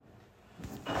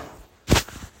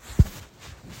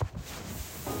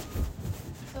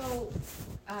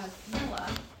Camilla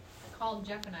called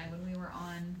Jeff and I when we were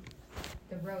on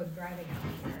the road driving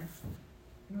out here.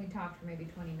 And we talked for maybe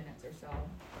 20 minutes or so.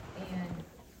 And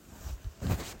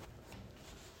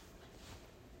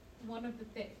one of the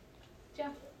things...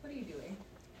 Jeff, what are you doing?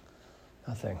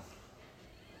 Nothing.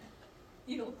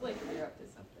 You look like you're up to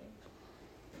something.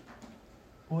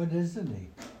 What isn't he?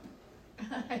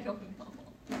 I don't know.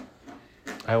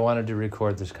 I wanted to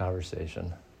record this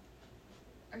conversation.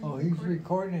 Oh, he's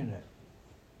recording it.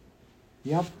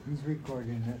 Yep, he's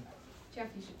recording it. Jeff,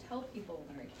 you should tell people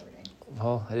when recording.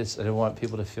 Well, I didn't want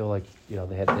people to feel like,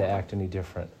 they had to act any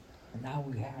different. Now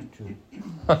we have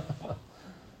to.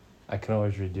 I can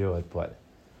always redo it, but...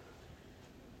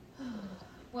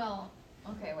 Well,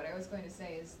 okay, what I was going to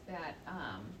say is that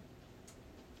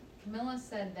Camilla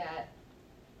said that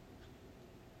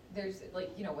there's,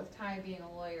 with Ty being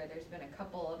a lawyer, there's been a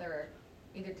couple other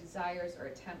either desires or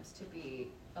attempts to be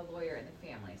a lawyer in the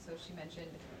family. So she mentioned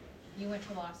you went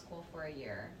to law school for a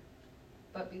year,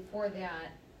 but before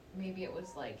that, maybe it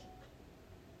was like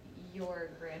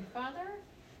your grandfather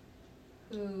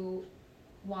who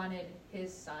wanted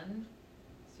his son,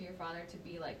 so your father, to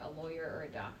be like a lawyer or a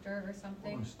doctor or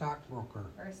something. Or a stockbroker.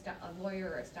 Or a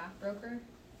lawyer or a stockbroker.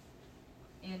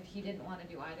 And he didn't want to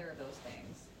do either of those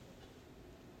things.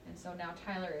 And so now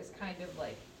Tyler is kind of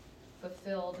like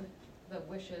fulfilled the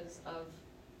wishes of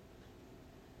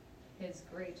his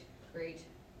great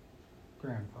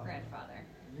grandfather.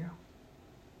 Yeah.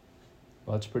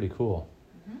 Well, that's pretty cool.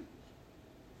 Mm-hmm.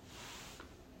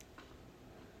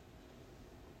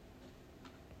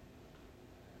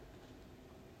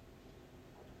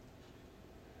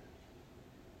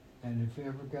 And if you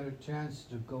ever got a chance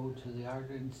to go to the Art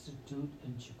Institute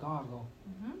in Chicago,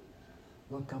 Mm-hmm.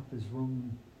 look up his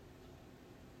room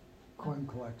coin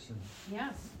collection.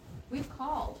 Yes, we've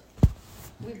called.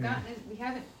 We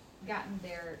haven't gotten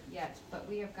there yet, but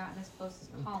we have gotten as close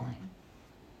as calling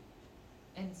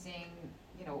and saying,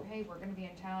 hey, we're gonna be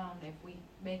in town if we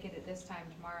make it at this time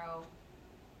tomorrow.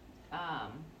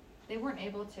 They weren't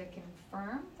able to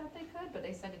confirm that they could, but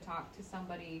they said to talk to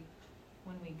somebody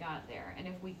when we got there. And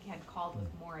if we had called with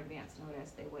more advance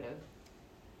notice, they would have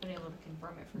been able to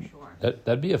confirm it for sure.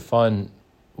 That'd be a fun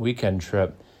weekend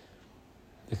trip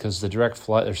because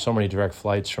there's so many direct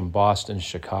flights from Boston to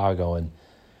Chicago, and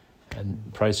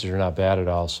prices are not bad at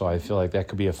all. So I feel like that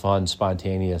could be a fun,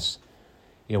 spontaneous.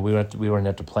 We wouldn't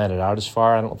have to plan it out as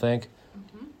far, I don't think.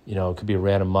 Mm-hmm. It could be a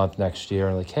random month next year,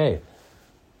 and like, hey,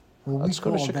 Well, let's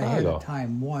go to Chicago. ahead of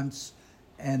time once,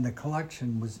 and the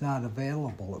collection was not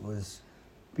available. It was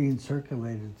being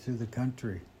circulated through the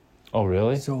country. Oh,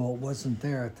 really? So it wasn't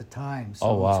there at the time. So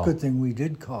Oh, wow. it's a good thing we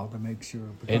did call to make sure.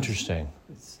 Interesting.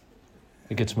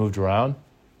 It gets moved around?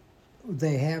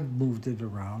 They have moved it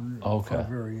around Okay. for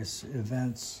various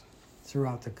events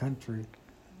throughout the country.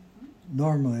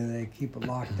 Normally they keep it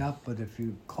locked up, but if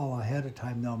you call ahead of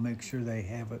time, they'll make sure they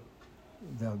have it.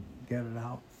 They'll get it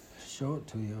out, show it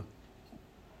to you.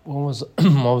 When was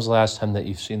the last time that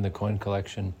you've seen the coin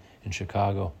collection in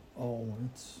Chicago? Oh,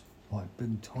 it's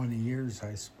been 20 years,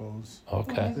 I suppose. Well, it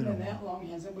Okay. hasn't been that long,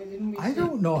 has it? Didn't we I see-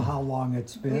 don't know how long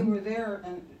it's We been. were there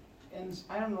and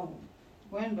I don't know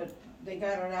when, but they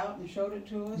got it out and showed it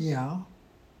to us. Yeah.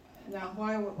 Now,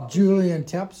 why? What was Julian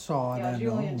Tepp saw it. Yeah, I know.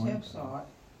 Julian Tipp saw it.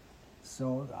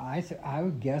 So I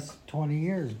would guess 20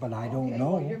 years, but I don't Okay,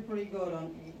 know. well, you're pretty good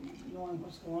on knowing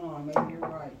what's going on. Maybe you're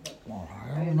right, but Well,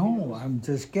 I I didn't don't think it know. was- I'm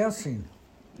just guessing.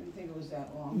 I didn't think it was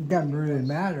that long. It doesn't I think it really was-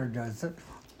 matter, does it?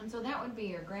 And so that would be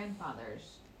your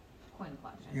grandfather's coin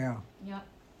collection. Yeah. Yep.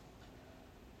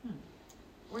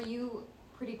 Were you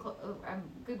pretty close?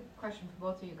 Good question for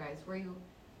both of you guys. Were you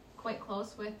quite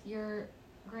close with your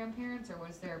grandparents, or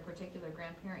was there a particular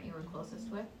grandparent you were closest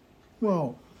with?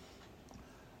 Well,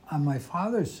 on my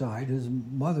father's side, his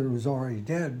mother was already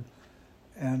dead,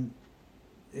 and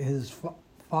his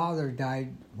father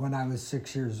died when I was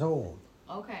 6 years old.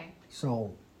 Okay.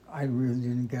 So I really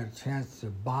didn't get a chance to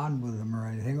bond with him or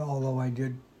anything, although I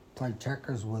did play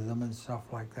checkers with him and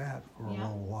stuff like that for a Yeah.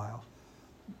 little while.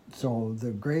 So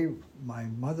my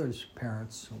mother's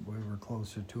parents we were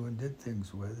closer to and did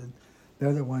things with. And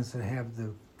they're the ones that have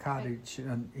the cottage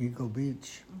on Eagle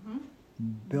Beach, Mm-hmm.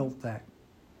 built that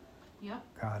Yep.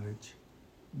 cottage,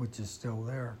 which is still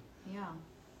there. Yeah.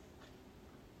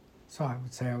 So I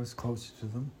would say I was closer to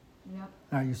them. Yep.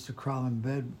 I used to crawl in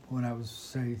bed when I was,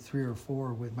 say, 3 or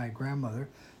 4 with my grandmother,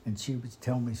 and she would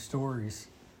tell me stories,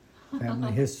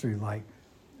 family history, like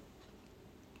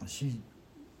she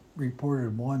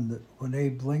reported one that when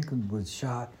Abe Lincoln was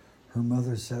shot, her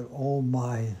mother said, "Oh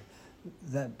my,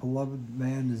 that beloved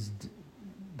man has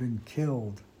been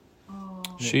killed." Oh.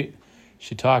 She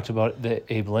She talked about the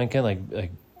Abe Lincoln, like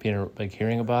being like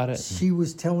hearing about it. She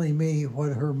was telling me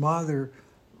what her mother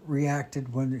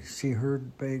reacted when she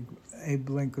heard Abe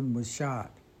Lincoln was shot.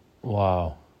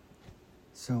 Wow.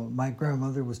 So my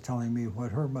grandmother was telling me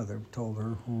what her mother told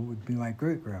her, who would be my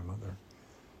great-grandmother,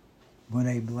 when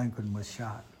Abe Lincoln was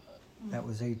shot. That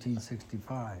was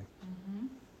 1865. Mm-hmm.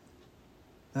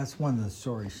 That's one of the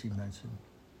stories she mentioned.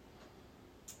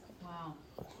 Wow.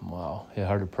 Wow. Yeah,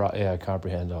 hard to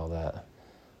comprehend all that.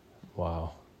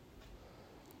 Wow.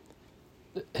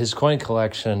 His coin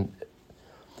collection,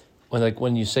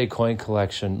 when you say coin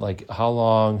collection, like how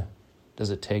long does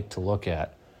it take to look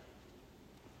at?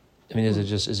 I mean, is it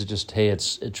just hey,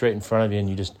 it's right in front of you and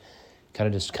you just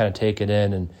kind of take it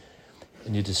in and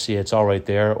you just see it's all right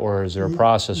there, or is there a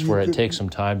process where it takes some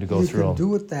time to go through You them? can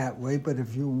do it that way, but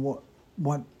if you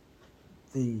want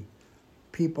the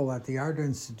people at the Art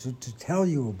Institute to tell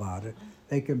you about it,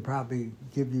 they can probably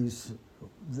give you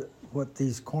what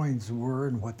these coins were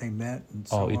and what they meant and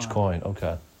so on. Each coin,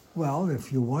 okay. Well,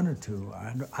 if you wanted to.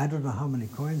 I don't know how many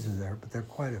coins are there, but there are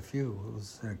quite a few. It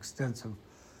was an extensive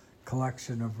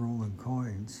collection of Roman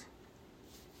coins.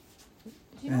 Do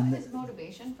you know what his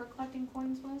motivation for collecting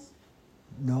coins was?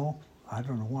 No, I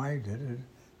don't know why he did it.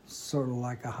 It's sort of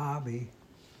like a hobby.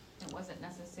 It wasn't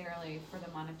necessarily for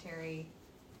the monetary,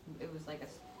 it was like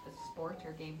a sport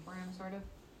or game for him, sort of?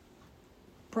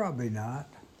 Probably not.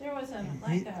 There was a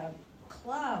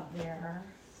club there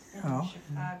in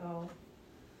Chicago.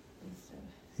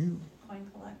 He, Coin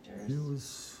collectors. he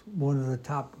was one of the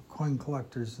top coin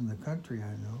collectors in the country,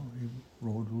 I know. He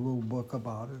wrote a little book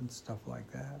about it and stuff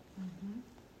like that. Mm-hmm.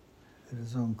 Had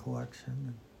his own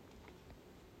collection.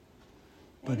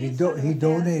 But Maybe he it's sort of a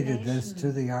donated this to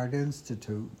fascination. the Art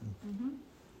Institute. Mm-hmm.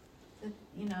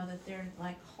 That they're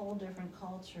like whole different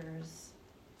cultures,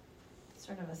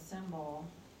 sort of a symbol,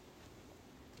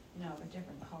 of a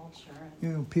different culture. You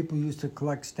know, people used to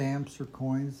collect stamps or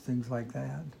coins, things like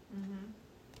that.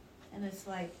 Mm-hmm. And it's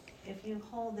like, if you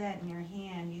hold that in your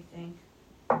hand, you think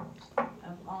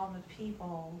of all the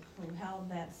people who held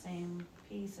that same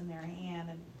piece in their hand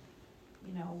and,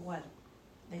 what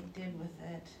they did with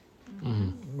it.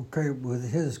 Mm-hmm. Okay, with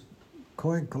his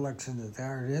coin collection at the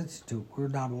Art Institute, we're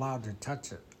not allowed to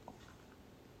touch it.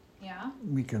 Yeah?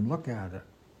 We can look at it,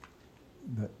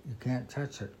 but you can't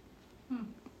touch it. Hmm.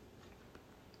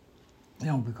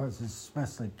 Because it's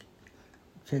especially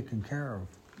taken care of.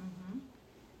 Mm-hmm.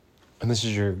 And this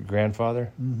is your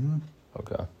grandfather? Mm-hmm.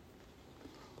 Okay.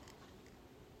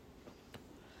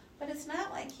 But it's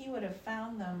not like he would have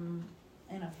found them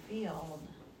in a field.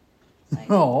 Like,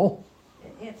 No.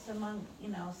 It's among,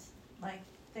 like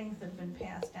things that have been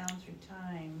passed down through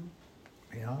time.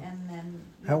 Yeah. And then.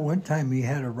 At one time, he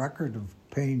had a record of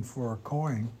paying for a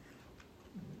coin.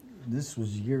 This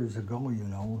was years ago,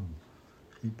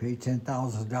 He paid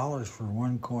 $10,000 for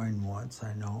one coin once,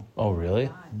 I know. Oh, really?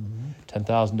 God.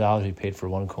 $10,000 he paid for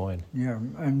one coin. Yeah,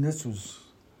 and this was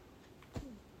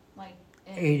Like,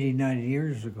 80, 90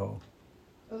 years ago.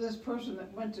 So this person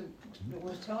that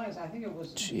was telling us, I think it was.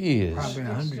 Jeez. Probably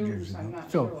 100 years students, I'm ago.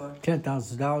 not So sure.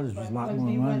 $10,000 was a But lot when more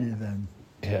he money went- then.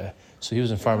 Yeah. So he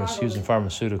was in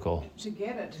pharmaceutical. To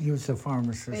get it. He was a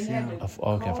pharmacist, They yeah. had to-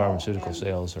 Pharmaceutical and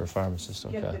sales or a pharmacist.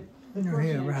 Get Okay. the He person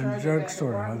in ran a charge of that drugstore,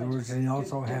 in other department words, and he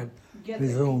also to had get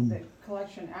his the own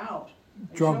collection out. and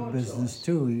show drug it to business us.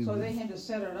 too. He So they would had to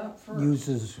set it up first. use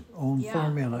his own Yeah.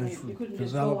 formulas, You to couldn't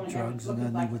just develop go and have it drugs, look and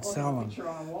then like, they would oh, sell a them. picture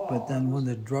on a wall. But then It when was-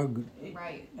 the drug,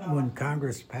 right. when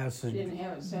Congress passed the didn't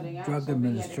have it setting out, drug so they had to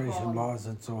administration call- laws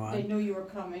and so They on, knew you were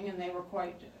coming and they were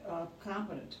quite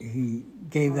competent. he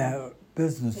gave that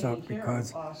business Taking up care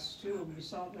because of us too. We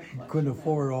saw the he collection couldn't of that.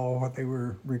 afford all what they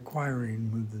were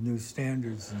requiring with the new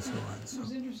standards and so on. It So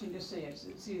was interesting to see.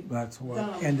 that's what done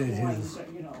on ended coins, his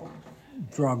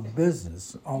drug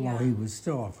business, although Yeah. he was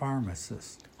still a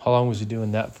pharmacist. How long was he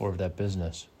doing that for, that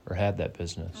business? Or had that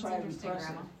business? That's Quite interesting,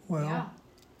 impressive. Grandma. Well, Yeah.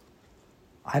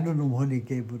 I don't know when he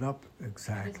gave it up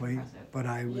exactly, impressive. but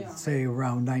I would Yeah. say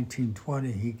around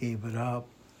 1920 he gave it up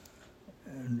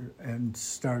and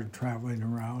started traveling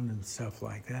around and stuff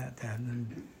like that.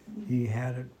 And he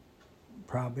had it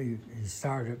he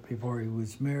started it before he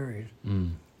was married,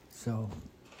 Mm. so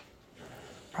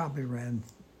probably ran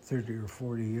 30 or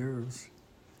 40 years.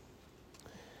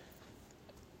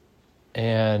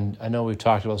 And I know we've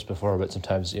talked about this before, but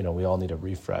sometimes, we all need a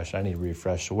refresh. I need a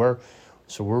refresh. So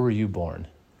where were you born?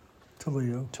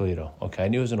 Toledo. Toledo. Okay. I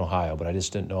knew it was in Ohio, but I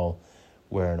just didn't know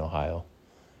where in Ohio.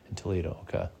 In Toledo.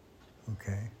 Okay.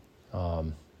 Okay.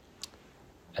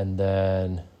 And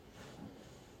then,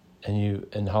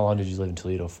 and how long did you live in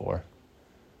Toledo for?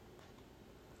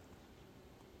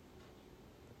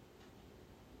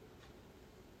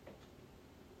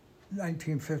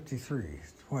 1953.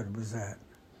 What was that?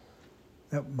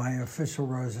 That my official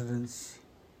residence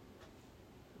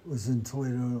was in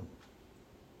Toledo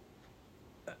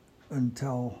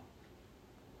until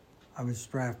I was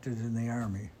drafted in the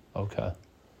Army. Okay.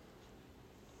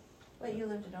 But you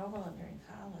lived in Oberlin during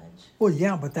college. Well,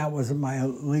 yeah, but that wasn't my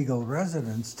legal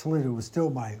residence. Toledo was still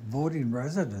my voting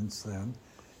residence then,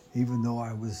 even though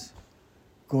I was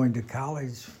going to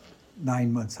college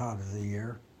 9 months out of the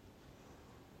year.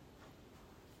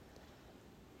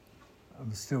 I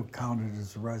was still counted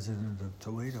as a resident of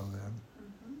Toledo then.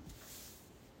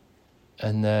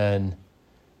 And then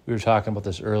we were talking about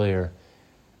this earlier,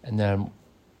 and then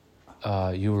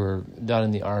you were done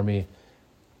in the Army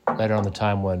right around the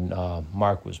time when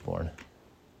Mark was born,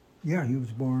 Yeah, he was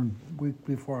born a week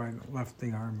before I left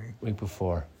the Army. week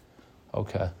before.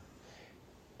 Okay.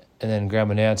 And then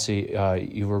Grandma Nancy,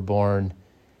 you were born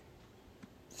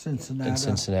Cincinnati. in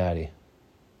Cincinnati.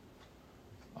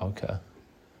 Okay.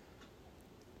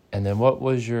 And then what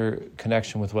was your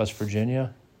connection with West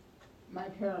Virginia? My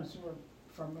parents were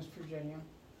from West Virginia.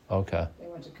 Okay. They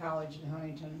went to college in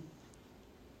Huntington,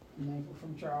 and they were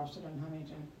from Charleston and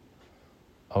Huntington.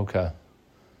 Okay.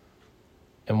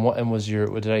 And was your,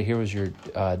 what did I hear, was your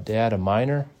dad a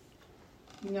miner?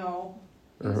 No,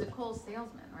 He was a coal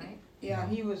salesman, right? yeah,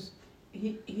 he was.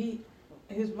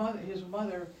 His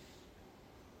mother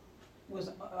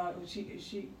was.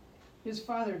 His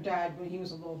father died when he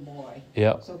was a little boy.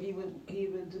 Yep. So he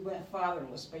went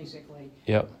fatherless basically.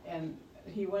 Yep. And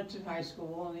he went to high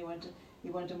school, and he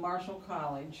went to Marshall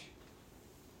College.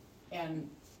 And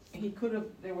he could have.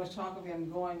 There was talk of him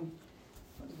going.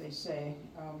 What did they say?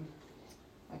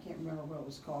 I can't remember what it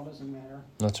was called. Doesn't matter.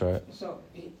 That's right.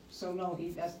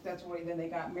 That's where then they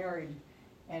got married,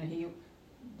 and he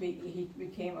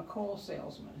became a coal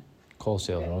salesman. Coal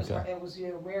salesman. Okay. It was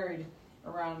married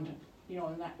around in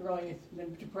that early the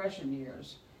Depression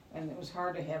years, and it was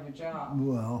hard to have a job.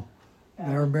 Well, Uh,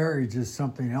 their marriage is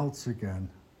something else again.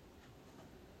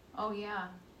 Oh, yeah.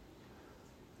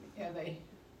 Yeah,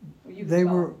 They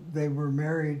were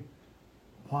married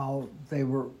while they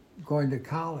were going to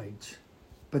college,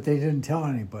 but they didn't tell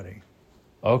anybody.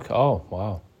 Okay. Oh,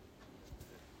 wow.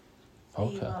 So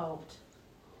Okay. you eloped.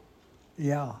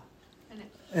 Yeah. And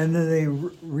it, And then they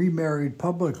remarried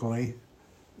publicly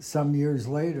some years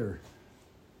later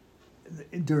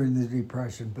during the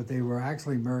Depression, but they were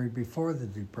actually married before the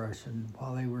Depression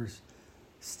while they were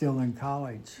still in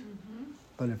college.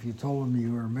 But if you told them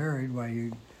you were married,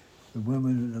 why, the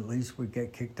women at least would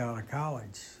get kicked out of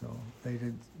college, so they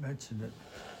didn't mention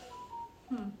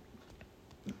it.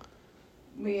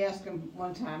 We asked them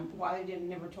one time why they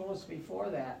never told us before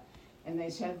that, and they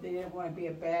said they didn't want to be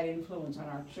a bad influence on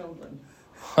our children.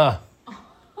 Huh.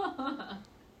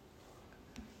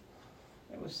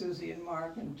 It was Susie and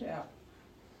Mark and Jeff.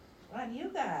 On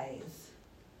you guys.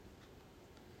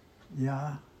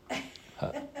 Yeah.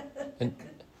 And,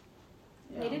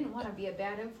 They didn't want to be a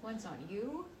bad influence on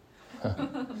you?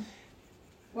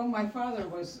 Well, my father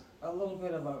was a little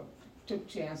bit of took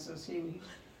chances.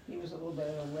 He was a little bit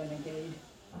of a renegade,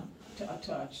 a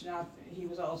touch. Not, he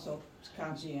was also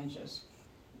conscientious,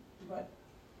 but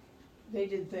they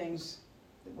did things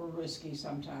that were risky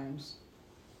sometimes.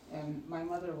 And my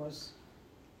mother was,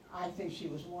 I think she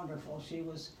was wonderful. She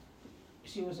was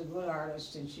a good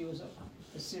artist, and she was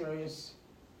a serious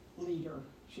leader.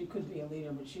 She could be a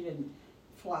leader, but she didn't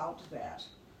flout that.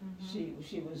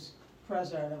 She was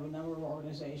president of a number of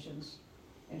organizations,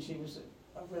 and she was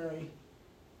a very,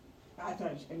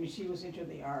 she was into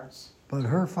the arts. But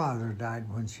her father died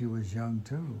when she was young,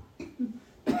 too.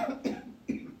 And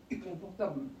both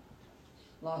of them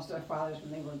lost their fathers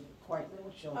when they were quite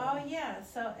little children. Oh, yeah,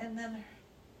 so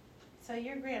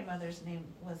your grandmother's name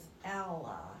was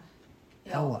Ella.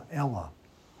 Ella. Ella.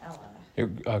 your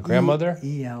grandmother?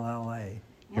 E-L-L-A.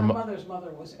 Your My mo- mother's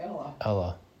mother was Ella.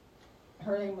 Ella.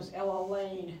 Her name was Ella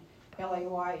Lane,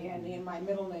 L-A-Y-N, and my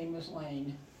middle name was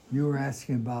Lane. You were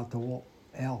asking about the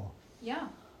L. Yeah.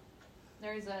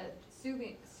 There's a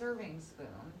serving spoon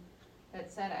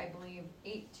that said, I believe,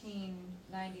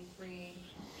 1893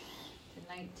 to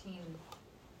 19,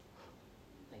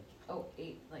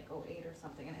 like 08 or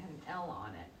something, and it had an L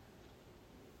on it.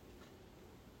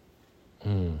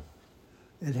 Hmm.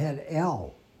 It had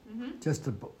L, just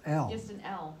a L, Just an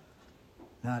L.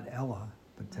 not Ella,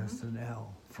 but just an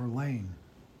L for Lane.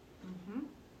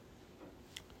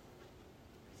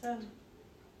 So,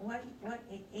 what,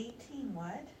 18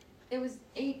 what? It was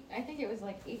I think it was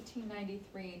like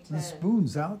 1893 to. The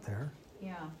spoon's out there.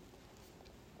 Yeah.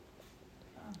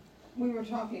 We were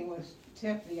talking with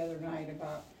Tip the other night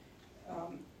about,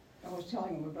 I was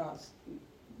telling him about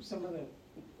some of the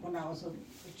when I was a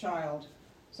child,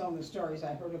 some of the stories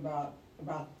I heard about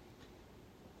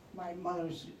my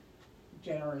mother's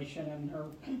generation and her,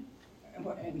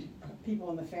 and people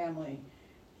in the family.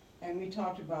 And we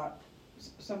talked about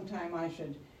sometime I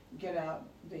should get out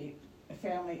the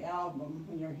family album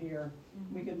when you're here.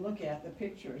 We could look at the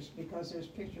pictures, because there's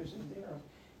pictures in there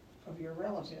of your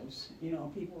relatives, you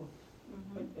know, people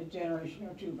a generation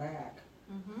or two back.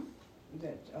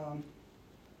 That,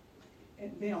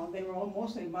 and, you know, they were all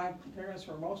mostly, my parents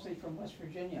were mostly from West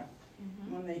Virginia.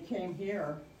 When they came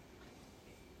here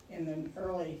in the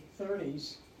early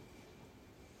 30s,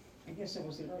 I guess it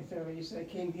was the early 30s, they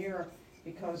came here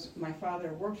because my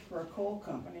father worked for a coal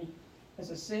company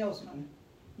as a salesman.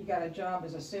 He got a job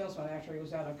as a salesman after he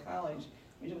was out of college,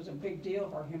 which was a big deal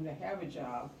for him to have a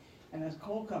job. And this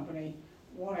coal company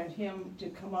wanted him to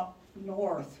come up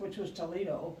north, which was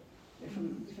Toledo,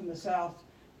 from the south,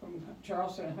 from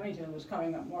Charleston and Huntington was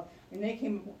coming up north. And they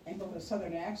came in with a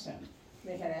southern accent.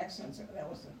 They had accents, that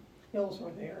was the hills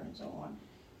were there and so on.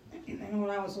 And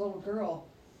when I was a little girl,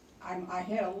 I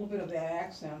had a little bit of that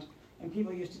accent, and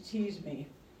people used to tease me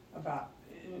about,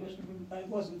 it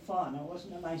wasn't fun, it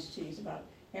wasn't a nice tease about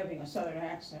having a southern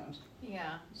accent.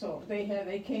 Yeah. So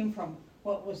they came from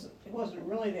it wasn't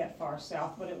really that far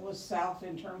south, but it was south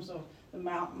in terms of the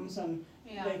mountains, and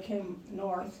Yeah. they came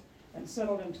north and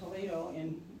settled in Toledo,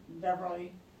 in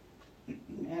Beverly,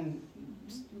 and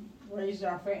raised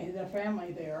their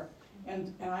family there.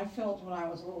 And I felt when I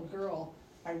was a little girl,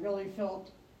 I really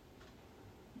felt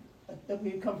that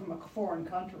we'd come from a foreign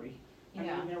country. I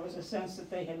Yeah. mean, there was a sense that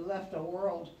they had left a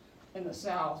world in the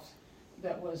South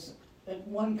that was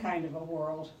one kind of a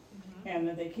world, and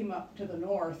that they came up to the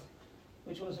north,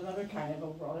 which was another kind of a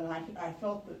world. And I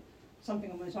felt that something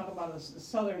when we talk about the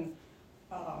southern,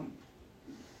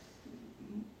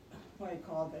 what do you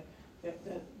call it,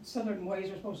 the southern ways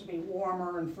are supposed to be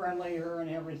warmer and friendlier and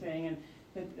everything, and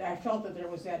I felt that there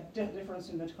was that difference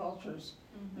in the cultures,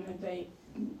 and that they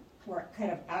were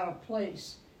kind of out of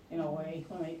place in a way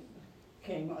when they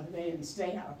came. They didn't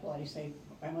stay out of place.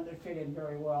 My mother fit in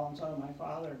very well, and so did my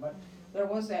father. But there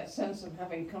was that sense of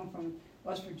having come from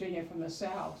West Virginia, from the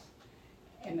South,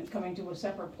 and coming to a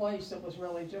separate place that was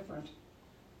really different.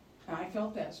 And I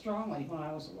felt that strongly when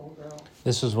I was a little girl.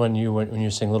 This is when you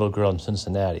were saying little girl in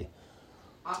Cincinnati.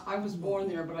 I was born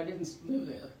there, but I didn't live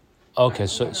there. Okay,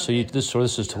 so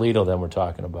this is Toledo then we're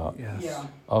talking about. Yes. Yeah.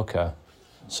 Okay,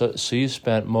 so you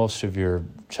spent most of your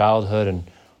childhood and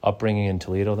upbringing in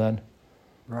Toledo then?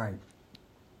 Right.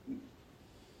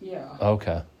 Yeah.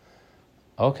 Okay,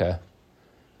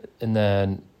 and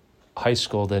then high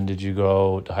school. Then did you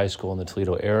go to high school in the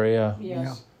Toledo area?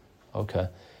 Yes. Okay,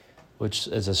 which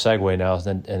is a segue now.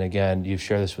 And again, you've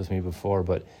shared this with me before,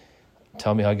 but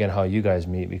tell me again how you guys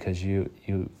meet, because you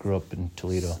grew up in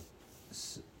Toledo.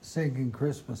 Singing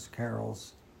Christmas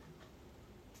carols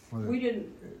for We the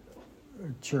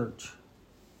didn't. church.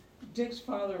 Dick's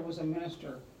father was a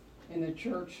minister in the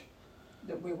church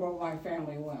where my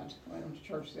family went. I went to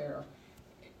church there.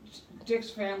 Dick's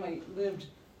family lived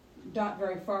not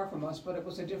very far from us, but it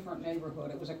was a different neighborhood.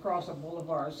 It was across a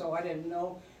boulevard, so I didn't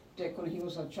know Dick when he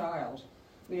was a child.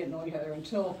 We didn't know each other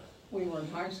until we were in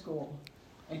high school,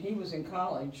 and he was in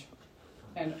college,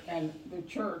 and the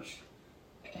church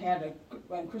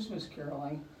went Christmas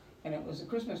caroling, and it was a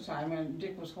Christmas time, and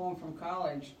Dick was home from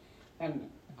college, and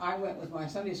I went with my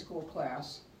Sunday school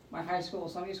class, my high school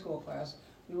Sunday school class.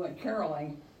 We went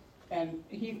caroling, and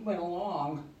he went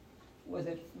along with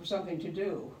it for something to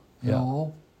do. Yeah.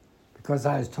 No, because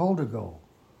I was told to go.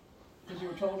 Because you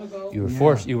were told to go? You were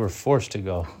Yeah. You were forced to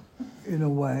go. In a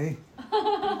way.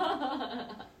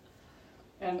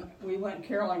 And we went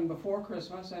caroling before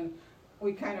Christmas, and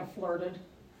we kind of flirted.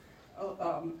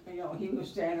 He was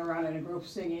standing around in a group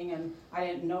singing, and I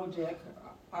didn't know Dick.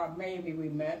 Maybe we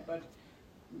met, but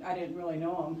I didn't really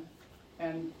know him.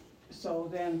 And so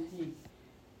then he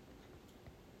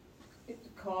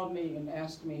called me and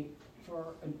asked me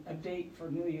for a date for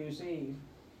New Year's Eve.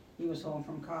 He was home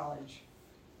from college,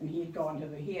 and he had gone to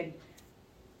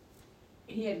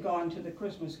the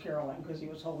Christmas caroling because he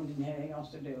was home and didn't have anything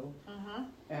else to do.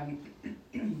 And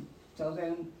so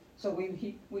we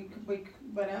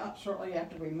went out shortly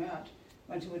after we met,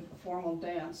 went to a formal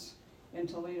dance in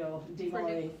Toledo,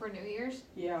 For New Year's?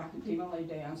 yeah, Malay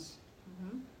dance.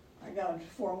 I got a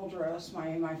formal dress,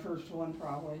 my first one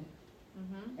probably.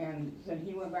 And then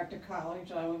he went back to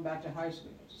college, I went back to high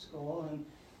school, and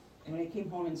when he came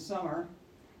home in summer,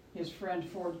 his friend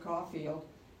Ford Caulfield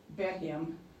bet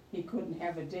him he couldn't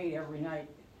have a date every night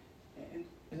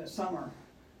in the summer.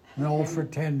 No, for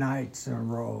 10 nights in a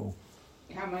row.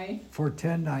 How many? For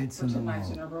 10 nights For in a 10 nights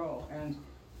in row. a row. And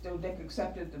so Dick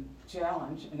accepted the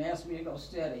challenge and asked me to go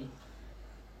steady.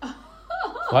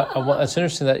 It's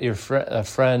interesting that your a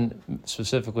friend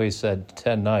specifically said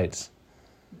 10 nights.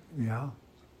 Yeah,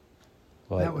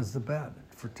 But that was the bet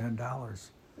for $10.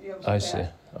 It was I a see.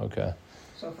 bet. Okay.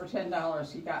 So for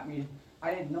 $10, he got me.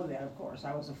 I didn't know that, of course.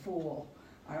 I was a fool.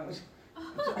 I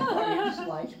thought he just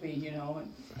liked me, you know,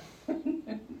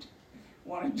 and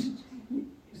wanted to.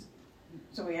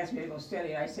 So he asked me to go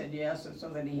steady. I said yes, and so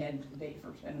then he had to date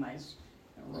for 10 nights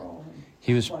in a row.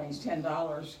 He was When he's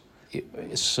 $10.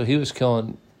 so he was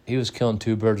killing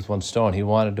two birds with one stone. He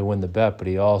wanted to win the bet, but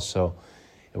he also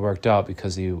it worked out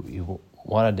because he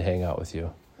wanted to hang out with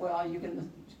you. Well, you can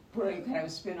put any kind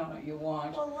of spin on it you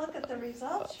want. Well, look at the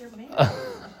results you're making.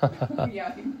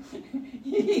 Yeah,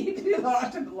 he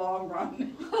lost in the long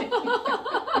run.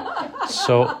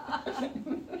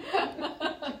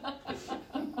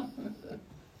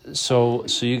 So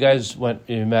you guys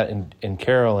you met in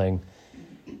caroling,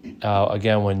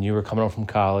 again, when you were coming home from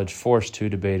college, forced to,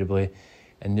 debatably,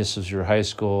 and this was your high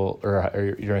school,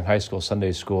 or during high school,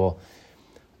 Sunday school,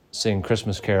 singing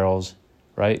Christmas carols,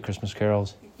 right? Christmas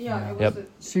carols? Yeah, it was Yep.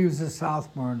 She was a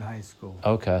sophomore in high school.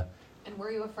 Okay. And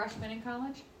were you a freshman in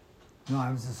college? No,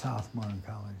 I was a sophomore in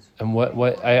college. And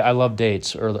what I love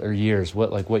dates or years.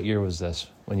 What year was this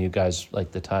when you guys,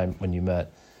 like the time when you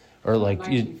met? Or like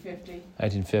 1950.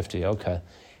 1950, okay.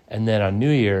 And then on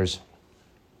New Year's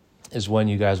is when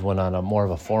you guys went on a more of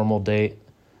a formal date.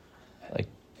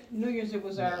 New Year's, it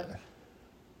was our.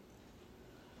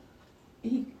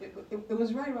 It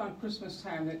was right around Christmas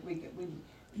time that we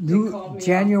called me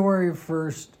January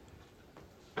 1st,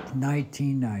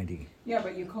 1990. Yeah,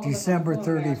 but you called December us on the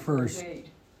phone and asked for a 31st. date.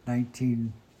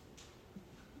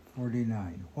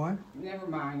 1949. What? Never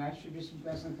mind, I should be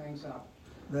messing things up.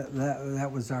 That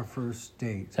was our first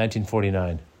date.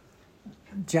 1949.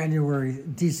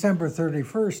 December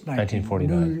 31st,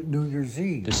 1949. New Year's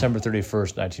Eve December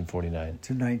 31st, 1949.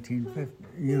 to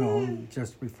 1950.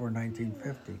 Just before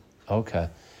 1950. Okay.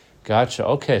 Gotcha.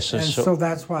 Okay, So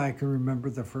that's why I can remember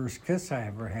the first kiss I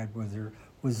ever had with her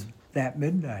was that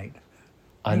midnight.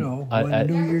 When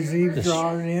New Year's Eve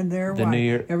drawing in there, the New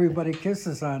Year- everybody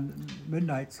kisses on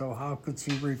midnight, so how could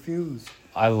she refuse?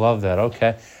 I love that.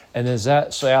 Okay. And is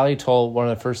that, so Allie told, one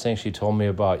of the first things she told me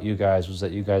about you guys was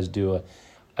that you guys do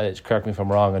correct me if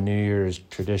I'm wrong, a New Year's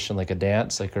tradition, like a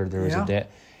dance, or there was a dance.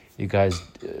 You guys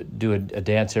do a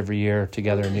dance every year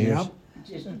together in New Year's? Yep.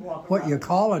 Just walk What around. you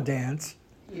call a dance.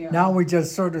 Yeah. Now we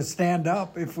just sort of stand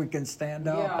up if we can stand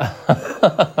up.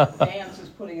 Yeah. Dance is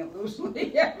putting it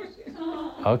loosely.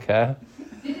 Okay.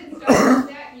 Did it start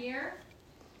that year?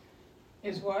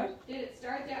 Is what? Did it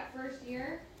start that first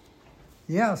year?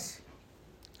 Yes.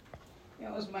 Yeah,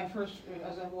 it was my first.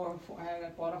 As I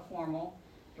bought a formal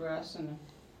dress and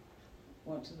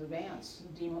went to the dance,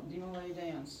 Demolay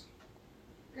dance.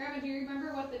 Grandma, do you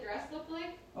remember what the dress looked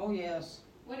like? Oh yes,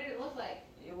 What did it look like?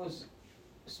 it was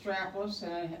strapless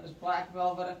and it was black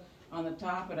velvet on the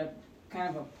top and a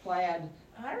kind of a plaid.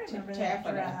 I remember that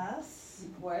Taffeta. dress.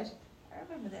 What? I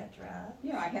remember that dress.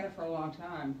 Yeah, I had it for a long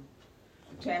time.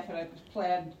 Taffeta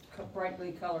plaid,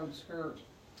 brightly colored skirt.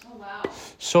 Oh, wow.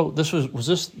 So this was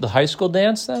this the high school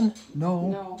dance then? No.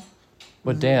 No,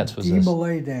 What dance was this?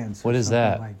 Malay dance. Or What is something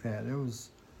that? Like that. It was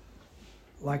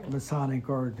like a Masonic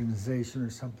organization or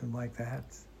something like that.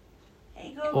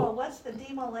 Hey Google, Oh. what's the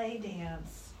Demolay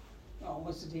dance? oh,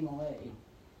 what's the Demolay?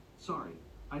 Sorry,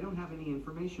 I don't have any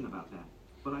information about that,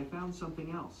 but I found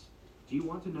something else. Do you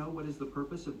want to know what is the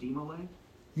purpose of Demolay?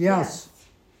 Yes.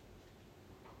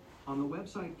 On the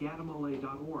website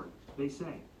gatamolay.org, they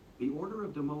say, the Order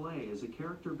of Demolay is a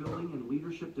character building and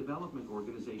leadership development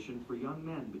organization for young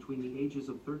men between the ages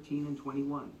of 13 and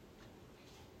 21.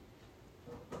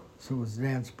 So it was a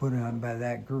dance put on by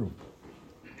that group.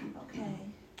 Okay.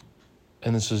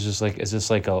 And this was just is this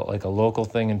like a local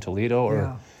thing in Toledo, or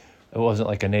Yeah. it wasn't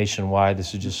like a nationwide?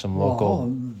 This is just some local,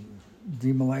 Well,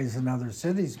 Demolays in other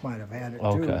cities might have had it too.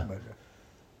 Okay. But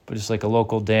but just like a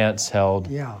local dance held.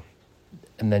 yeah.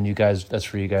 And then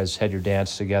that's where you guys had your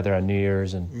dance together on New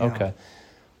Year's, and Yeah.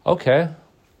 okay.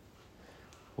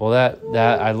 Well, that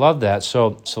I love that.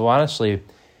 So honestly,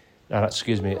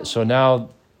 excuse me. So now,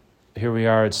 here we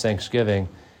are. It's Thanksgiving.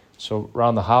 So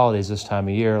around the holidays this time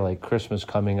of year, like Christmas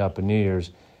coming up and New Year's,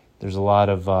 there's a lot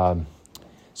of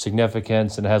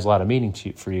significance, and it has a lot of meaning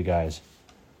for you guys.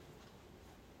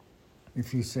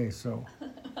 If you say so.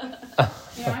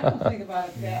 Yeah, I don't think about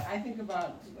it that. I think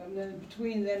about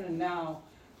between then and now,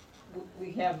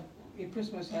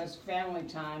 Christmas has family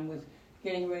time with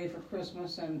getting ready for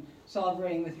Christmas and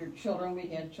celebrating with your children. We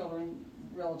had children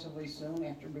relatively soon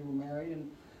after we were married,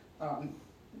 and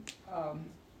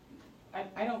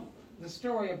I don't, the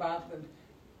story about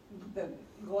the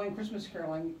going Christmas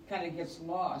caroling kind of gets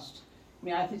lost. I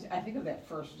mean, I think of that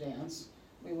first dance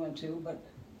we went to, but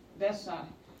that's not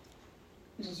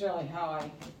necessarily how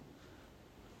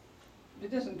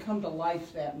it doesn't come to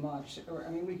life that much. Or,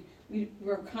 I mean,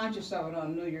 we're conscious of it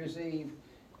on New Year's Eve.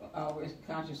 We're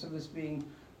conscious of this being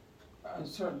a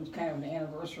certain kind of an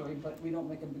anniversary, but we don't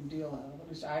make a big deal out of it. At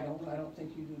least I don't. I don't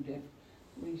think you do, Dick.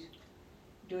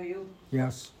 Do you?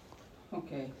 Yes.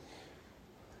 Okay.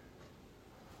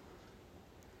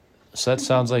 So that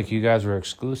sounds like you guys were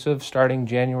exclusive starting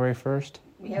January 1st?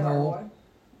 We have our No. what?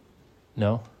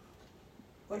 No?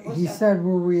 What's He that? said,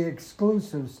 were we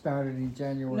exclusive starting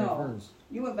January No. 1st?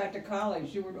 You went back to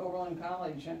college. You were at Oberlin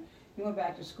College, and you went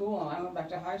back to school, and I went back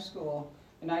to high school,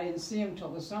 and I didn't see him till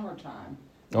the summertime.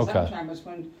 The Okay. summertime was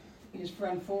when his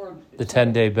friend Ford. The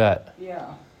 10-day bet.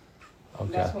 Yeah. And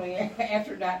Okay. that's when he,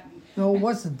 after that. No, it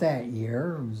wasn't that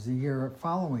year. It was the year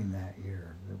following that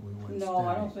year that we went No, I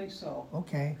steady. don't think so.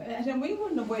 Okay. And then we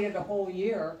wouldn't have waited a whole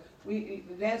year.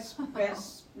 That's.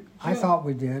 I thought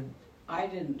we did. I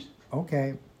didn't.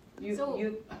 Okay. So-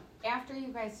 You. After you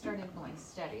guys started going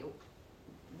steady,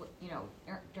 you know,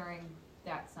 during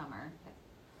that summer,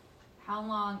 how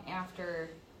long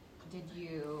after did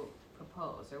you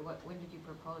propose, or when did you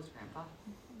propose, Grandpa?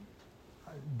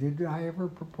 Did I ever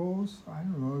propose? I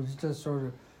don't know. It was just sort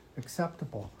of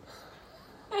acceptable.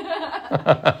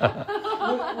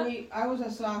 I was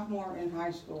a sophomore in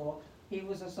high school. He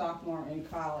was a sophomore in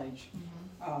college.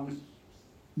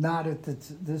 Not at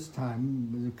this time.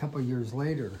 It was a couple of years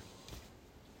later.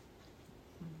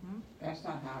 That's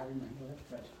not how I remember it,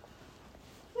 but.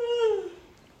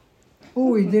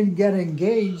 Oh, we didn't get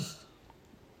engaged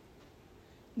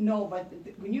No, but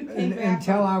when you came back.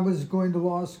 until I was going to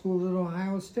law school at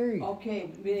Ohio State. Okay,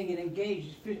 we didn't get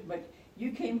engaged, but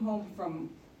you came home from,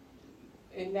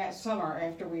 in that summer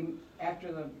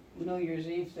after the New Year's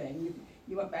Eve thing,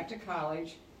 you went back to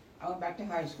college, I went back to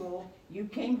high school, you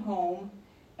came home,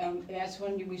 and that's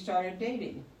when we started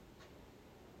dating.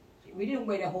 We didn't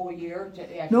wait a whole year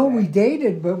after No, that. we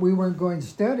dated, but we weren't going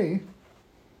steady.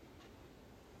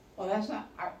 Well, that's not,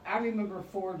 I remember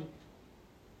Ford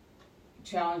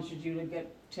challenged you to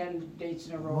get 10 dates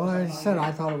in a row. or Well, I something said like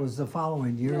I that. thought it was the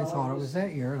following year. No, I thought it it was- was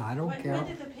that year, and I don't care. When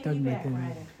did the Doesn't make piggyback any-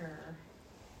 ride occur?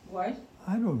 What?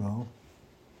 I don't know.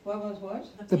 What was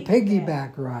what? The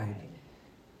piggyback ride.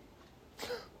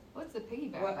 What's the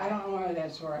piggyback? Well, I don't remember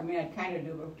that story. I mean, I kind of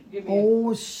do, but give me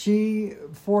Oh,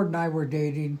 Ford and I were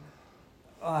dating.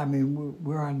 I mean,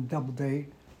 we were on a double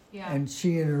date. Yeah. And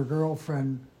she and her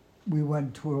girlfriend, we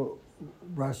went to a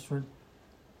restaurant,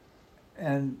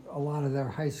 and a lot of their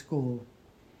high school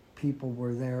people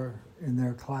were there in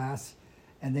their class,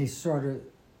 and they sort of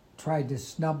tried to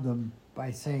snub them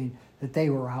by saying that they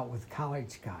were out with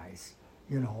college guys.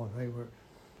 You know, they were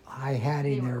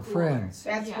high-hatting They were their cooler. friends.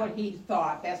 That's Yeah. what he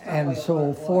thought. That's not And what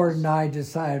so it Ford was. and I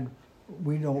decided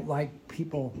we don't like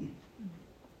people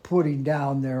putting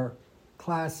down their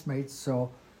classmates,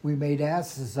 so we made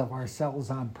asses of ourselves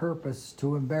on purpose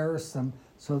to embarrass them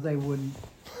so they wouldn't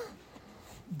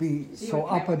be See so what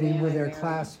kind of uppity man with I their married.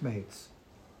 classmates.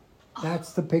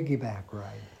 That's the piggyback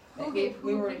ride. Who We- gave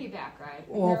we who were- piggyback ride?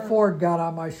 Well, We're- Ford got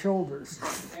on my shoulders.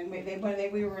 And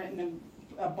we were in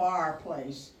a bar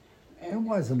place. It And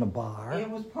wasn't a bar. it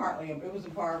was partly, it was a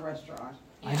bar restaurant.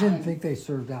 I didn't think they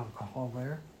served alcohol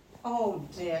there. Oh,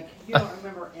 Dick, you don't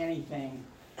remember anything.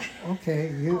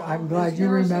 Okay, Oh, I'm it glad was you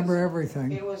Harrison's. remember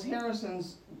everything. It was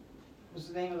Harrison's, was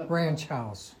the name of the. Ranch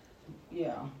house.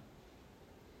 Yeah.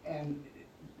 And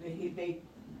they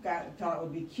thought it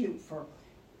would be cute for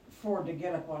Ford to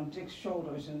get up on Dick's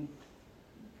shoulders and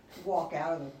walk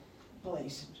out of the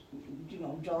place, you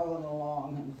know, jogging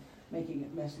along and making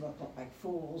us look like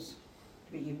fools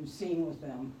to be even seen with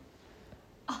them.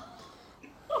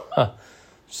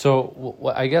 So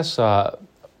I guess I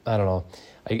don't know.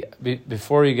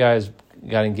 Before you guys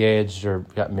got engaged or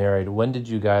got married, when did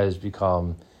you guys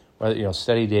become, whether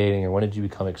steady dating, or when did you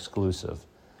become exclusive?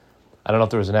 I don't know if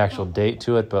there was an actual date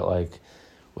to it, but like,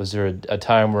 was there a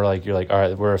time where like you're like, all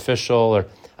right, we're official, or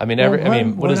I mean, Well,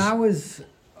 what when is? I was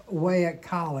away at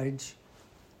college,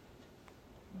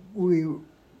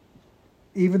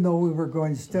 even though we were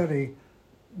going steady,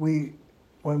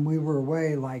 when we were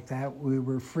away like that, we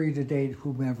were free to date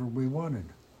whomever we wanted.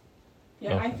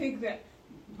 Yeah, I Okay. think that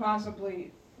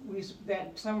possibly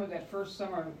that first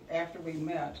summer after we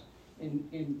met,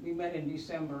 we met in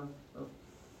December,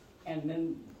 and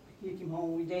then he came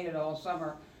home, we dated all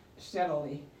summer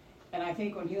steadily. And I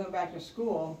think when he went back to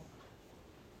school,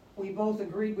 we both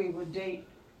agreed we would date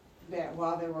that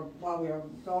while we were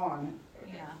gone.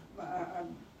 Yeah.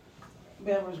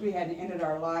 in other words, we hadn't ended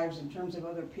our lives in terms of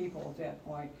other people at that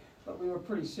point, but we were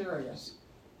pretty serious.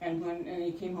 And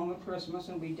he came home at Christmas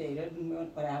and we dated and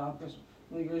went out on Christmas,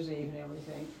 New Year's Eve and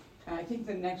everything. And I think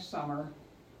the next summer,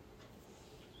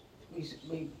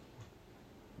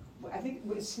 I think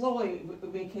we slowly,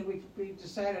 we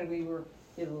decided we were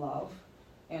in love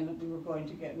and we were going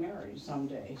to get married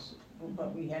someday,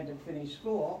 but we had to finish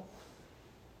school.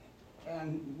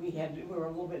 And we were a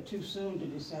little bit too soon to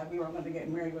decide. We weren't going to get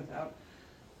married without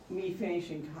me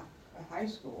finishing high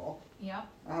school. Yep.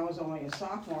 I was only a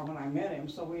sophomore when I met him,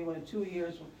 so we went 2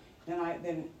 years,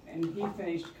 and he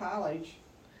finished college,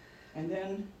 and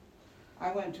then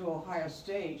I went to Ohio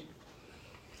State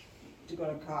to go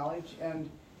to college, and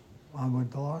I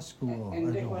went to law school and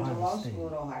at Dick went to Ohio law State. school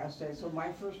at Ohio State. So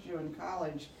my first year in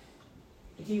college,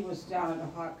 he was down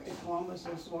in Columbus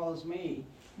as well as me,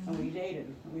 and we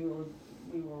dated. We were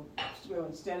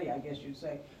steady, I guess you'd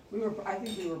say. I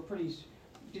think we were pretty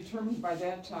determined by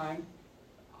that time.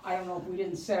 I don't know if we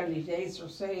didn't set any dates or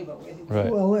say, but I think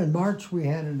Right. Well, in March we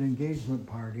had an engagement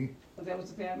party. that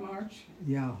was that March.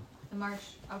 Yeah. The March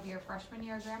of your freshman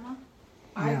year, Grandma?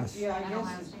 Yes. Yeah, I At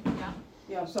Ohio guess. State, yeah.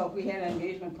 Yeah, so we had an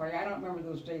engagement party. I don't remember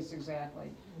those dates exactly.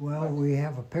 Well, we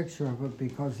have a picture of it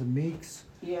because the Meeks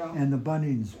Yeah. and the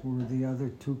Bunnings were the other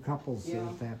two couples Yeah.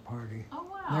 at that party. Oh,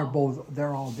 wow.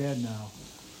 They're all dead now.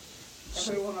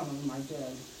 Every one of them are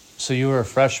dead. So you were a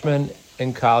freshman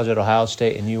in college at Ohio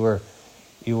State, and you were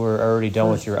already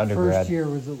done with your undergrad. First year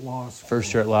was at law school.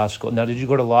 First year at law school. Now, did you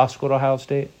go to law school at Ohio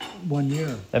State? 1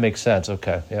 year. That makes sense.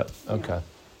 Okay. Yep. Okay.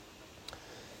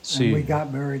 So And we you,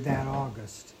 got married that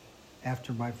August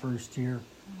after my first year.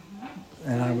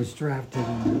 And I was drafted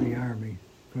into the Army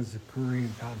because the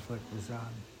Korean conflict was on.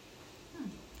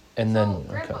 and So, then okay.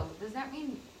 Grandpa, does that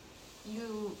mean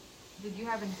did you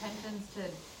have intentions to,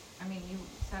 I mean, you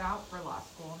set out for law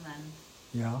school and then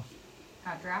Yeah.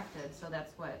 got drafted, so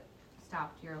that's what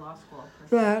stopped your law school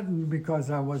pursuit? That and because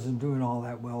I wasn't doing all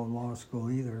that well in law school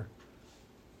either.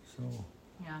 So,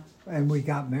 Yeah. and we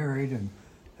got married and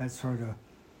that sort of,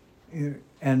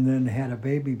 and then had a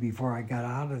baby before I got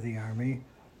out of the Army.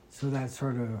 So that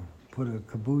sort of put a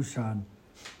caboose on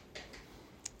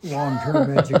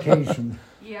long-term education.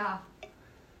 Yeah.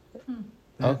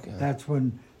 Okay. That's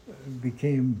when it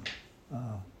became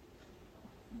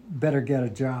better get a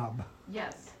job.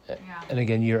 Yes. Yeah. And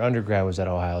again, your undergrad was at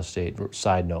Ohio State.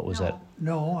 Side note, was that?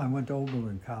 No, I went to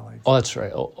Oberlin College. Oh, that's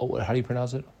right. How do you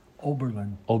pronounce it?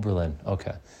 Oberlin. Oberlin.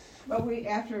 Okay. But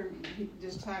after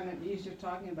this time that he's just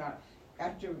talking about,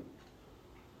 after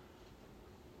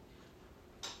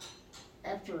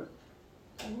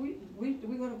we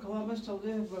go to Columbus to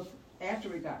live after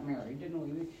we got married, didn't we?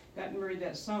 We got married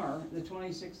that summer, the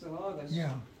 26th of August.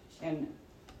 Yeah. And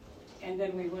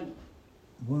then we went,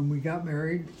 When we got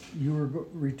married, you were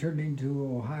returning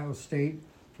to Ohio State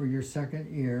for your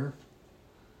second year.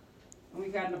 and we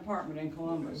got an apartment in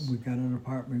Columbus. We got an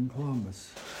apartment in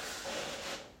Columbus.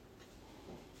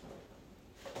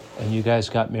 And you guys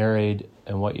got married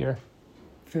in what year?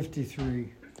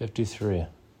 53, 53.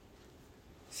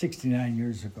 69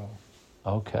 years ago.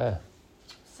 Okay.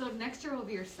 So next year will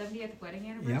be your 70th wedding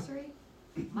anniversary?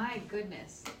 My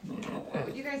goodness. What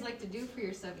would you guys like to do for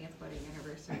your 70th wedding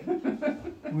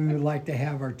anniversary? We would like to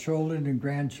have our children and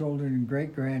grandchildren and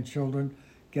great-grandchildren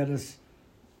get us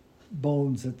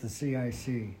bones at the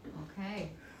CIC. Okay.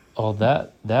 Oh,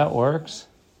 that works.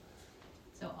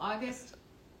 So August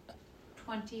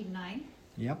 29th?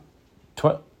 Yep.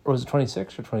 Was it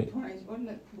 26 or 20? 20, wasn't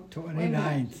it?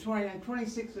 29th.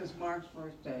 26th is Mark's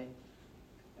birthday.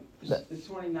 That- The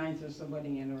 29th is the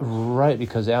wedding anniversary. Right,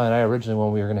 because Al and I originally,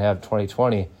 when we were going to have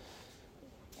 2020,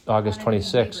 August Wanted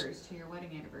 26th, neighbors to your wedding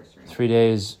anniversary. 3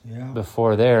 days Yeah.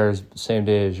 before theirs, same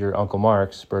day as your Uncle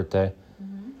Mark's birthday.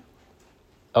 Mhm.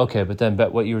 Okay, but then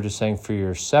what you were just saying for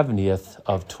your 70th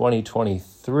of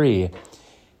 2023,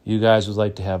 you guys would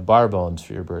like to have bar bones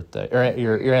for your birthday, or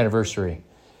your anniversary.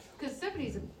 Because 70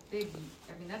 is a big,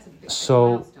 I mean, that's a big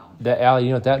So, milestone. Allie, you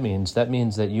know what that means? That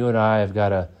means that you and I have got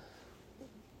to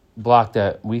block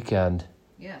that weekend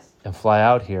Yes. and fly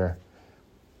out here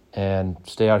and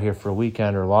stay out here for a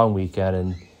weekend or a long weekend.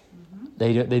 And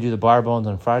they do the bar bones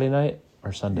on Friday night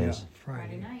or Sundays? Yeah, Friday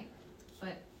Friday. night.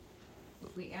 But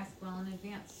if we ask well in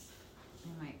advance,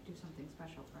 we might do something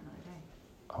special for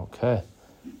another day. Okay.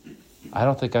 I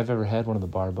don't think I've ever had one of the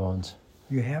bar bones.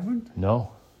 You haven't?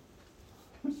 No.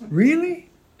 Really?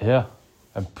 Yeah,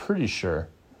 I'm pretty sure.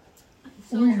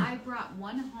 So Weird. I brought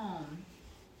one home,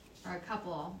 or a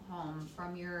couple home,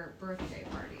 from your birthday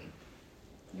party,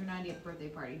 your 90th birthday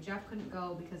party. Jeff couldn't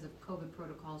go because of COVID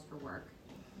protocols for work.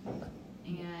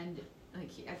 And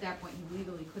at that point, he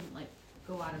legally couldn't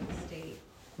go out of the state.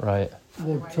 Right.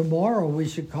 Well, Otherwise- tomorrow we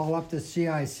should call up the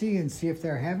CIC and see if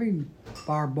they're having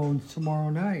bar bones tomorrow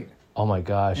night. Oh my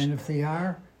gosh. And if they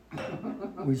are,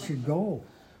 we should go.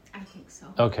 I think so.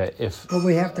 Okay, if But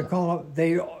we have to call up,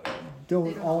 they don't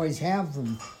don't always have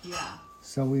them. Yeah.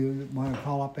 So we want to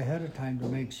call up ahead of time to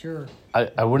make sure.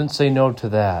 I wouldn't say no to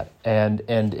that, and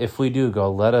if we do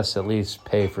go, let us at least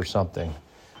pay for something.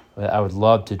 I would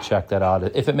love to check that out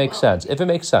if it makes sense. If it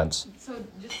makes sense. So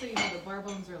just so you know, the bar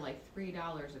bones are like $3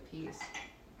 a piece.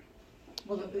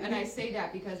 Well, And I say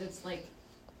that because it's like,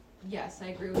 yes, I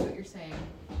agree with what you're saying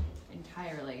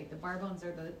entirely. The bar bones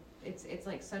are it's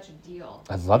like such a deal.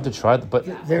 I'd love to try, but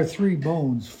Yeah. There are 3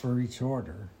 bones for each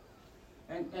order.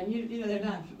 And you know, they're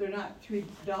not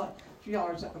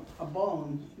 $3 a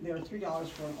bone, they're $3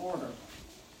 for an order.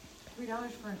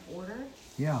 $3 for an order?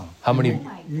 Yeah. How many- Oh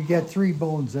my You get God. 3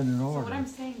 bones in an So what order. I'm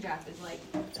saying, Jeff, is like,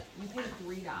 you pay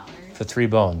 $3 the 3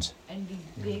 bones. and these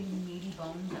big meaty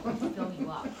bones that will fill you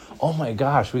up. Oh my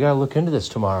gosh, we gotta look into this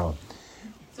tomorrow.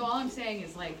 So all I'm saying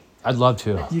is like, I'd love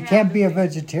to. You can't be a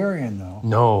vegetarian though.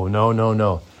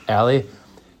 No. Allie,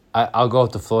 I'll go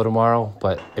with the flow tomorrow,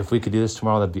 but if we could do this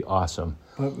tomorrow, that'd be awesome.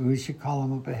 But we should call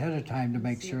them up ahead of time to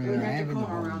make sure We they're have to having the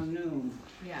call bones. around noon.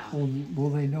 yeah. Will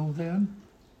they know then?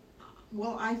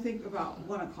 Well, I think about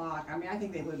 1 o'clock, I mean, I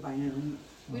think they would by noon.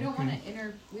 We don't wanna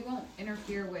we won't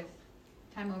interfere with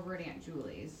time over at Aunt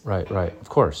Julie's. Right, of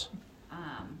course. You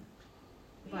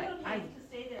But don't I, have to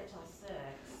stay there till 6.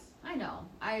 I know,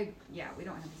 we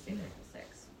don't have to stay there till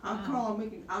 6. I'll call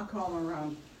them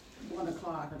around 1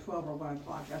 o'clock or 12 or 1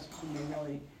 o'clock, that's when they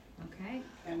really, Okay,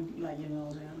 and let you know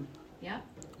then. yep.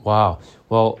 Wow.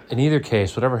 Well, in either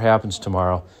case, whatever happens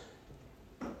tomorrow,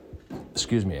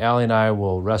 Allie and I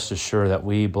will rest assured that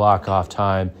we block off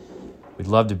time. We'd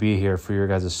love to be here for your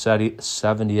guys'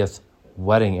 70th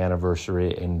wedding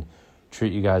anniversary and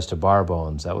treat you guys to bar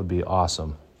bones. That would be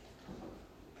awesome.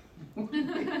 Well,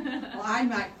 I'm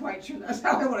not quite sure that's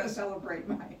how I want to celebrate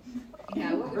my.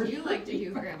 Yeah, what would you like to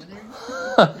do, grandmother?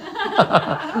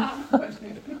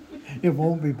 It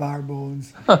won't be bar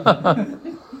bones.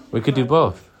 We could do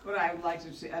both. But I'd like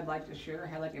to share, I'd like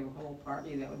to have a whole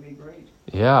party, that would be great.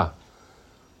 Yeah.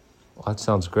 Well, that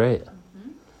sounds great.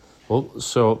 Well,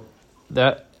 so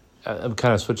that I'm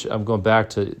kind of switching. I'm going back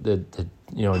to the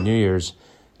New Year's.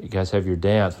 You guys have your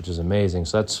dance, which is amazing.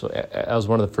 So that was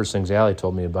one of the first things Allie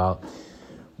told me about,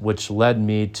 which led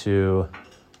me to,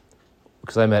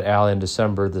 because I met Allie on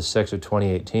December the 6th of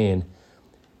 2018,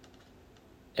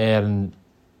 and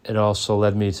it also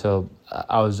led me to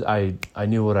I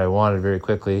knew what I wanted very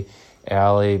quickly.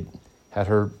 Allie had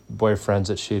her boyfriends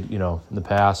that she'd in the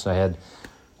past, and I had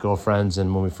girlfriends,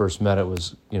 and when we first met, it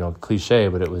was cliche,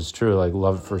 but it was true, like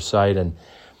love at first sight. And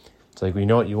it's like, you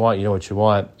know what you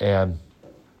want, and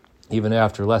even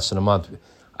after less than a month,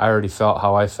 I already felt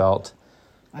how I felt.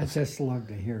 I just love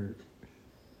to hear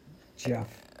Jeff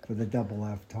for the double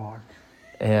F talk.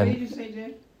 What did And you say,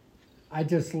 Jay? I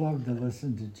just love to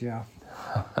listen to Jeff.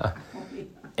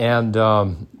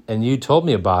 and you told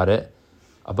me about it,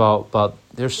 about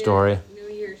their story. New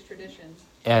Year's tradition.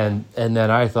 And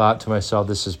then I thought to myself,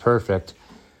 this is perfect,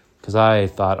 because I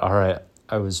thought, all right,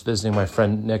 I was visiting my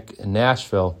friend Nick in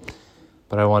Nashville,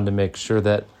 but I wanted to make sure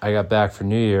that I got back for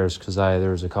New Year's, because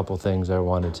there was a couple things I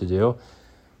wanted to do.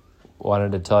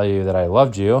 Wanted to tell you that I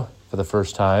loved you for the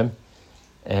first time,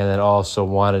 and then also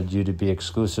wanted you to be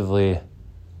exclusively,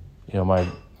 my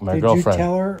Did girlfriend. you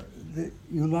tell her that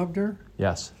you loved her?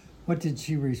 Yes. What did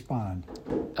she respond?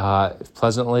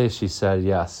 Pleasantly, she said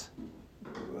yes.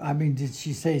 I mean, did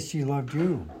she say she loved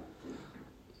you?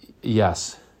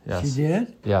 Yes. She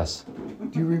did? Yes.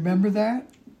 Do you remember that?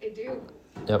 I do.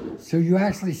 Yep. So you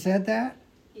actually said that?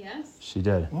 Yes. She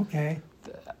did. Okay.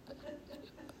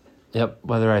 Yep,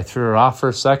 whether I threw her off for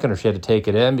a second or she had to take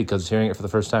it in because hearing it for the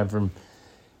first time from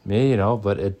me,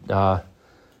 but it,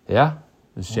 it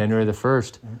was January the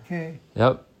 1st. Okay.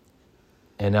 Yep.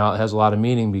 And now it has a lot of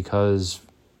meaning because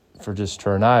for just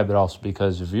her and I, but also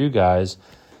because of you guys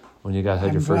when you guys had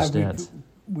I'm your first glad dance.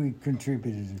 We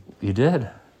contributed. You did.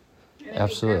 And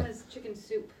Absolutely. Grandma's chicken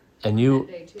soup. And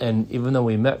and even though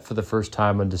we met for the first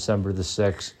time on December the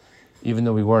 6th, even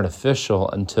though we weren't official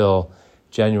until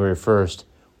January 1st,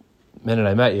 the minute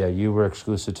I met you, you were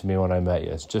exclusive to me when I met you.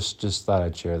 It's just thought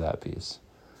I'd share that piece.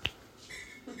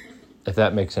 If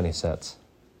that makes any sense.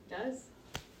 Does?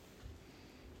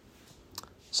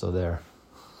 So there.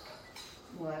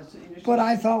 Well, that's interesting. But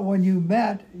I thought when you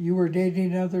met, you were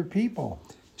dating other people.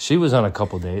 She was on a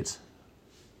couple dates.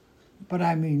 But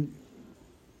I mean,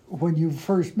 when you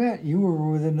first met, you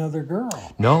were with another girl.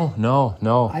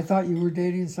 No. I thought you were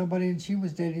dating somebody and she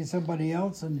was dating somebody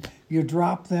else, and you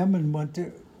dropped them and went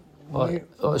to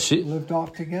she lived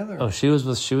off together. Oh, she was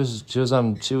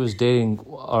dating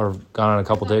or gone on a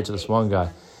couple dates with this one guy,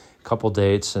 couple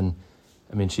dates, and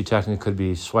I mean she technically could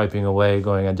be swiping away,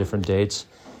 going on different dates,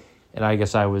 and I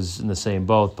guess I was in the same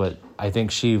boat. But I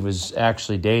think she was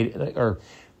actually dating or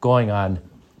going on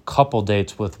couple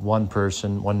dates with one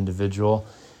person, one individual.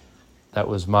 That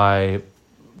was my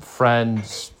friend,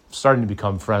 starting to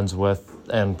become friends with,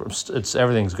 and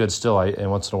everything's good still. And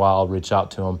once in a while I'll reach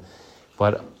out to him,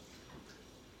 but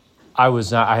I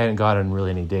hadn't gone on really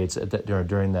any dates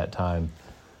during that time.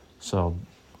 So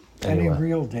anyway. Any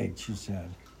real dates, you said,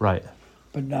 Right.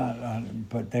 but not.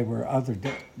 But they were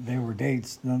they were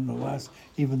dates nonetheless,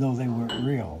 even though they weren't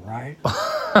real, right?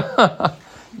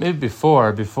 Maybe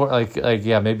before like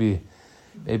yeah, maybe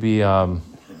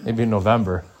in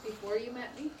November. Before you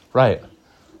met me? Right.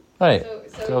 So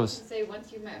So you it was- can say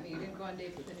once you met me, you didn't go on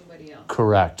dates with anybody else.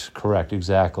 Correct,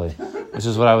 exactly. Which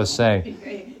is what I was saying.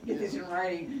 Get this in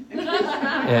writing.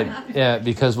 Yeah,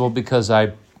 because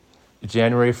I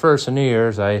January 1st on New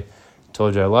Year's, I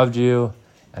told you I loved you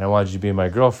and I wanted you to be my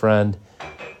girlfriend.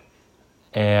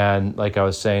 And like I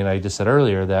was saying, I just said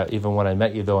earlier that even when I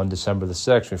met you though on December the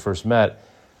 6th, when we first met,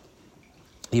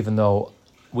 even though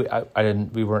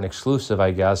we weren't exclusive,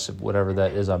 I guess, whatever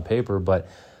that is on paper, but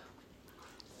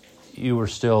you were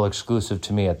still exclusive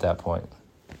to me at that point.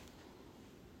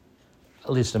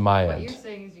 At least in my What end. you're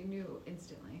saying is you knew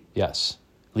instantly. Yes.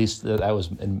 At least that was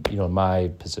in my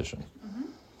position.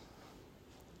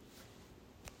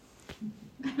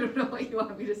 I don't know what you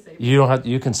want me to say. You don't have.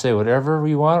 You can say whatever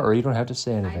you want, or you don't have to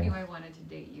say I anything. knew I wanted to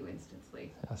date you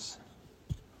instantly. Yes.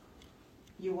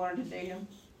 You wanted to date him?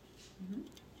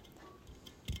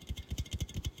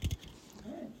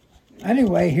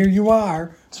 Anyway, here you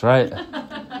are. That's right.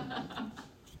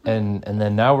 and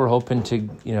then now we're hoping to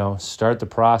start the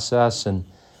process in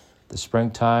the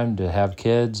springtime to have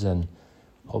kids and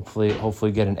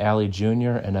hopefully get an Allie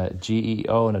Junior and a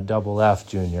GEO and a double F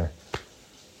Junior.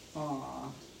 Aw.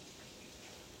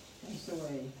 That's the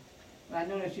way. I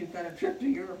noticed you've got a trip to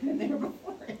Europe in there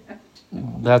before.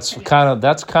 That's kind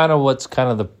of what's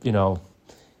kind of the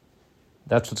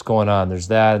that's what's going on. There's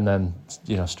that, and then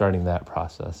starting that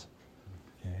process.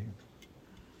 Okay.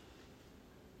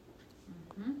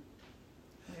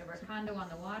 We have our condo on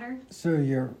the water. So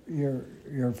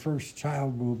your first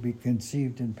child will be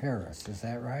conceived in Paris. Is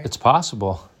that right? It's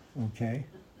possible. Okay.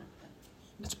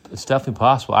 It's definitely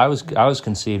possible. I was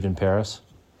conceived in Paris.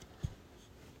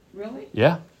 Really?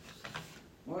 Yeah.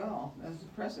 Well, that's a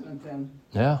precedent then.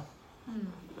 Yeah.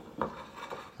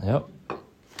 Yep.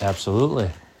 Absolutely.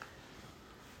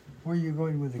 Where are you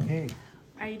going with the cake?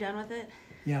 Are you done with it?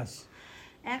 Yes.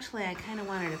 Actually, I kind of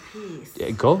wanted a piece.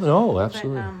 Yeah, go. No,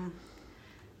 absolutely.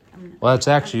 Well, it's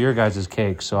actually your guys'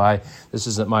 cake, so this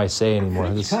isn't my say anymore.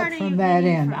 Which This, part Cut are you from that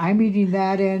eating end. from? I'm eating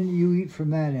that end. You eat from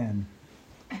that end.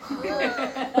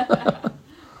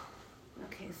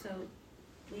 Okay, so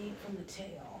we eat from the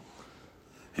tail.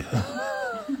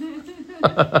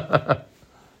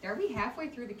 Are we halfway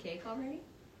through the cake already?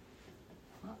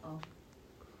 Uh-oh.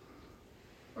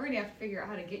 We're gonna have to figure out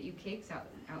how to get you cakes out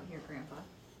here, Grandpa.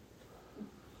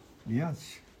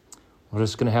 Yes. we're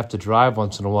just gonna have to drive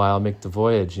once in a while, make the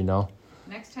voyage.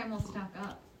 Next time we'll stock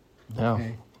up. Yeah.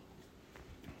 Okay.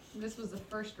 This was the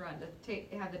first run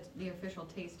to have the official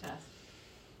taste test.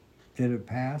 Did it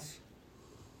pass?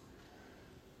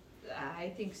 I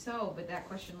think so, but that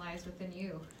question lies within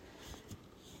you.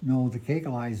 No, the cake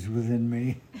lies within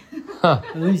me.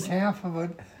 At least half of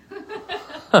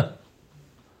it.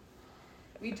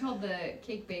 We told the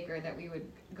cake baker that we would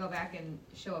go back and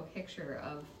show a picture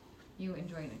of you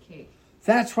enjoying the cake.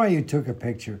 That's why you took a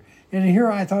picture. And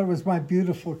here I thought it was my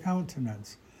beautiful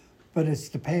countenance. But it's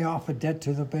to pay off a debt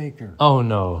to the baker. Oh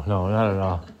no, not at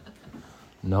all.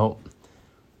 Nope.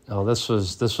 No, this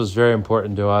was very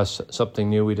important to us. Something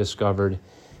new we discovered,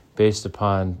 based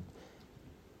upon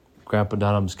Grandpa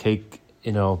Dunham's cake.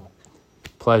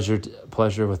 Pleasure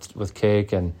with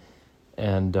cake, and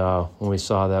when we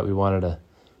saw that, we wanted to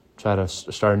try to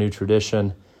start a new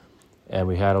tradition, and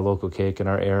we had a local cake in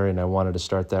our area, and I wanted to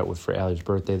start that for Allie's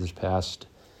birthday this past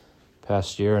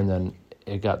year, and then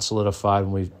it got solidified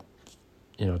when we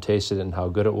tasted it and how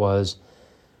good it was.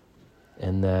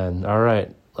 And then, all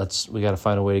right, we got to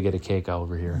find a way to get a cake out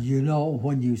over here.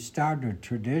 When you start a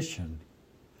tradition,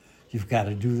 you've got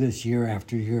to do this year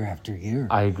after year after year.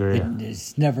 I agree.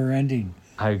 It's never ending.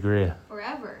 I agree.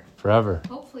 Forever.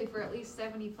 Hopefully for at least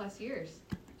 70 plus years.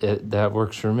 That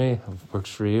works for me. It works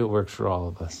for you. It works for all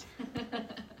of us.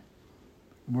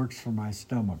 works for my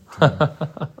stomach. Too.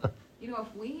 You know,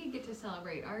 if we get to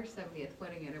celebrate our 70th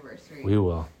wedding anniversary, We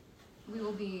will. we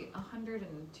will be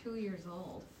 102 years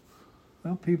old.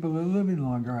 Well, people are living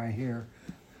longer, I hear.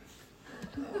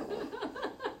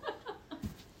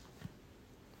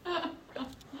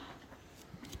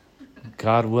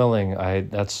 God willing,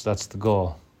 that's the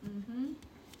goal. Mm-hmm.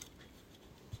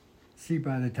 See,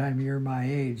 by the time you're my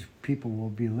age, people will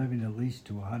be living at least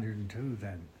to 102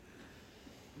 then.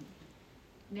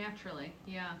 Naturally,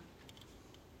 yeah.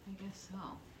 I guess so.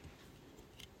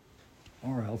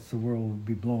 Or else the world will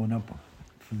be blowing up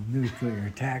from nuclear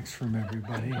attacks from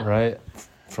everybody. Right?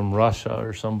 From Russia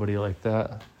or somebody like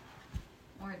that.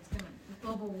 Or it's gonna,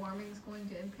 global warming is going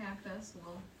to impact us.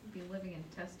 We'll be living in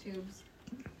test tubes.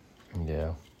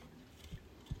 Yeah.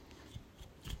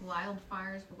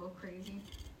 Wildfires will go crazy.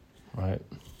 Right.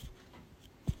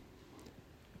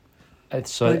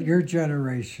 But your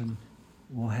generation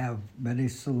will have many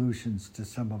solutions to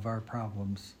some of our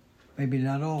problems. Maybe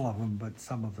not all of them, but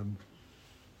some of them.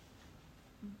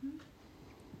 Mm-hmm.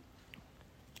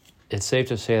 It's safe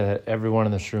to say that everyone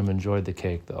in this room enjoyed the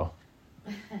cake, though.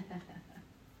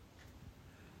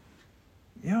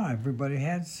 Yeah, everybody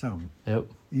had some. Yep.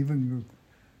 Even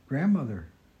grandmother.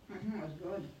 It was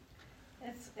good.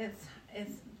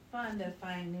 It's fun to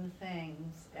find new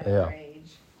things at Yeah. our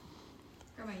age.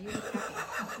 Grandma, you were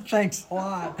happy. Thanks a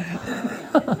lot.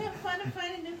 Isn't it fun to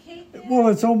find a new cake then? Well,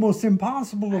 it's almost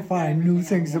impossible to I've got find new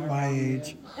everything things on at my around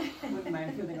age. here. Wouldn't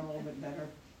mind feeling a little bit better.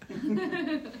 Jumping around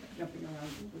a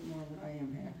little bit more, I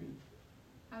am happy.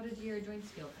 How did your joints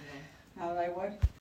feel today? How did I what?